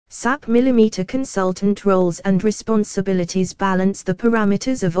SAP Millimeter consultant roles and responsibilities balance the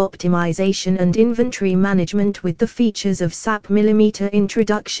parameters of optimization and inventory management with the features of SAP Millimeter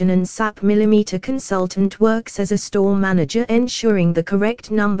introduction, and SAP Millimeter consultant works as a store manager, ensuring the correct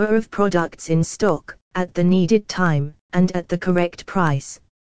number of products in stock, at the needed time, and at the correct price.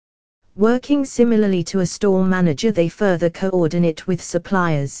 Working similarly to a store manager, they further coordinate with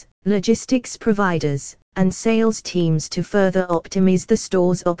suppliers, logistics providers, and sales teams to further optimize the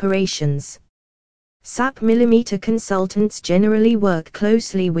store's operations. SAP Millimeter consultants generally work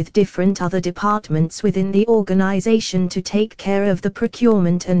closely with different other departments within the organization to take care of the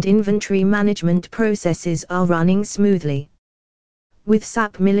procurement and inventory management processes are running smoothly. With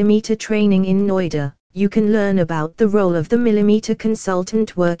SAP Millimeter training in Noida, you can learn about the role of the Millimeter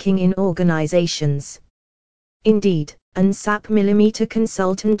consultant working in organizations. Indeed, an SAP Millimeter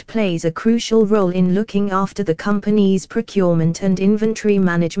consultant plays a crucial role in looking after the company's procurement and inventory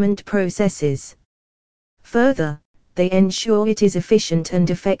management processes. Further, they ensure it is efficient and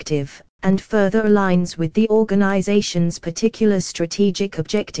effective, and further aligns with the organization's particular strategic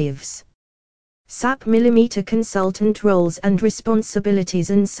objectives. SAP Millimeter consultant roles and responsibilities.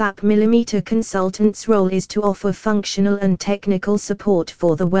 And SAP Millimeter consultant's role is to offer functional and technical support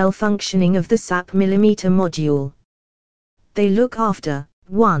for the well-functioning of the SAP Millimeter module. They look after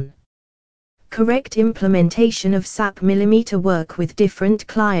 1. Correct implementation of SAP Millimeter, work with different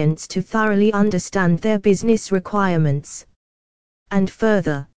clients to thoroughly understand their business requirements, and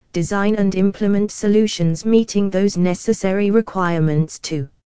further, design and implement solutions meeting those necessary requirements. 2.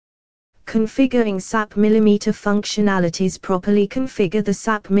 Configuring SAP Millimeter functionalities, properly configure the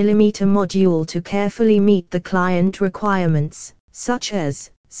SAP Millimeter module to carefully meet the client requirements, such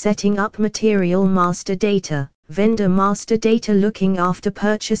as setting up material master data, vendor master data, looking after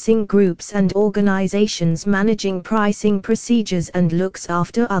purchasing groups and organizations, managing pricing procedures, and looks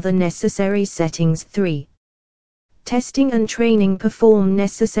after other necessary settings. 3. Testing and training, perform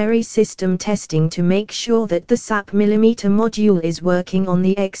necessary system testing to make sure that the SAP Millimeter module is working on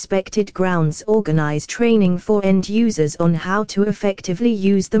the expected grounds. Organize training for end users on how to effectively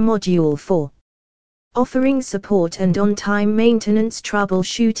use the module. 4. Offering support and on-time maintenance,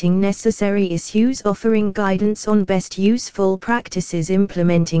 troubleshooting necessary issues, offering guidance on best useful practices,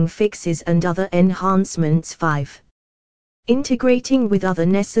 implementing fixes and other enhancements. 5. Integrating with other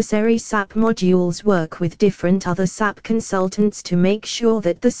necessary SAP modules, work with different other SAP consultants to make sure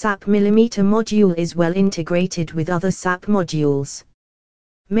that the SAP Millimeter module is well integrated with other SAP modules.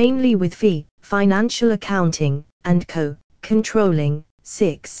 Mainly with FI, financial accounting, and controlling.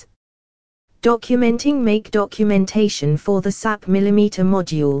 6. Documenting, make documentation for the SAP Millimeter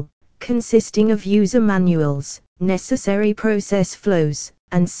module, consisting of user manuals, necessary process flows,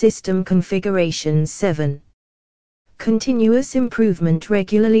 and system configurations. 7. Continuous improvement,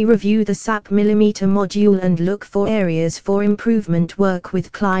 regularly review the SAP Millimeter module and look for areas for improvement, work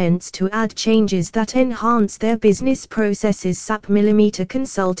with clients to add changes that enhance their business processes. SAP Millimeter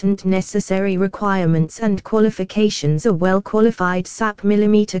consultant necessary requirements and qualifications. A well-qualified SAP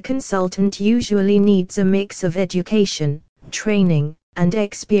Millimeter consultant usually needs a mix of education, training, and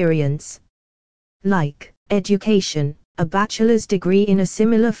experience. Like education, a bachelor's degree in a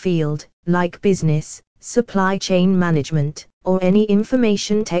similar field, like business, supply chain management, or any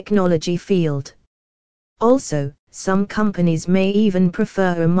information technology field. Also, some companies may even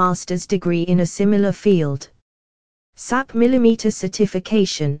prefer a master's degree in a similar field. SAP Millimeter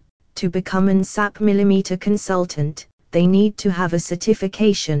certification. To become an SAP Millimeter consultant, they need to have a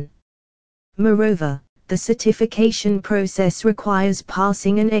certification. Moreover, the certification process requires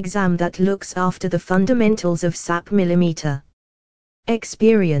passing an exam that looks after the fundamentals of SAP Millimeter.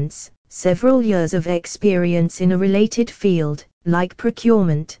 Experience. Several years of experience in a related field, like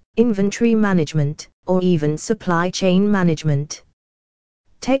procurement, inventory management, or even supply chain management.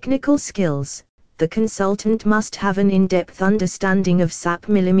 Technical skills. The consultant must have an in-depth understanding of SAP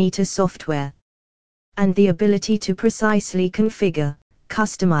Millimeter software, and the ability to precisely configure,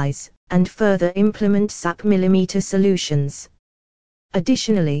 customize, and further implement SAP Millimeter solutions.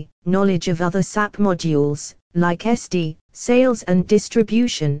 Additionally, knowledge of other SAP modules, like SD, sales and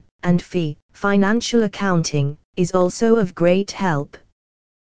distribution, and FI, financial accounting, is also of great help.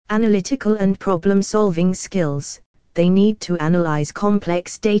 Analytical and problem-solving skills. They need to analyze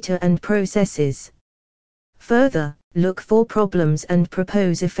complex data and processes. Further, look for problems and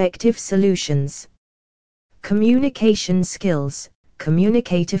propose effective solutions. Communication skills.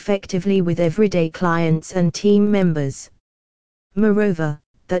 Communicate effectively with everyday clients and team members. Moreover,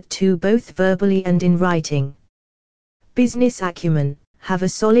 that too both verbally and in writing. Business acumen. Have a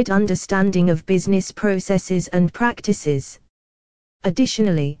solid understanding of business processes and practices.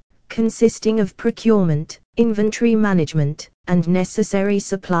 Additionally, consisting of procurement, inventory management, and necessary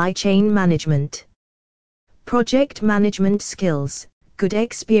supply chain management. Project management skills, good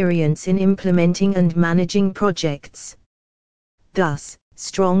experience in implementing and managing projects. Thus,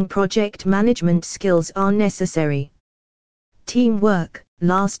 strong project management skills are necessary. Teamwork,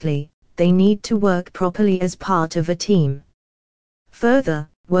 lastly, they need to work properly as part of a team. Further,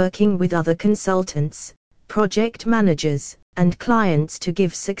 working with other consultants, project managers, and clients to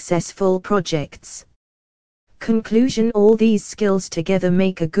give successful projects. Conclusion: all these skills together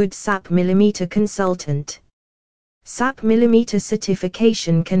make a good SAP Millimeter consultant. SAP Millimeter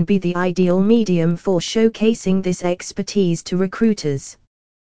certification can be the ideal medium for showcasing this expertise to recruiters.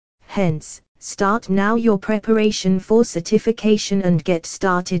 Hence, start now your preparation for certification and get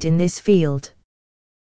started in this field.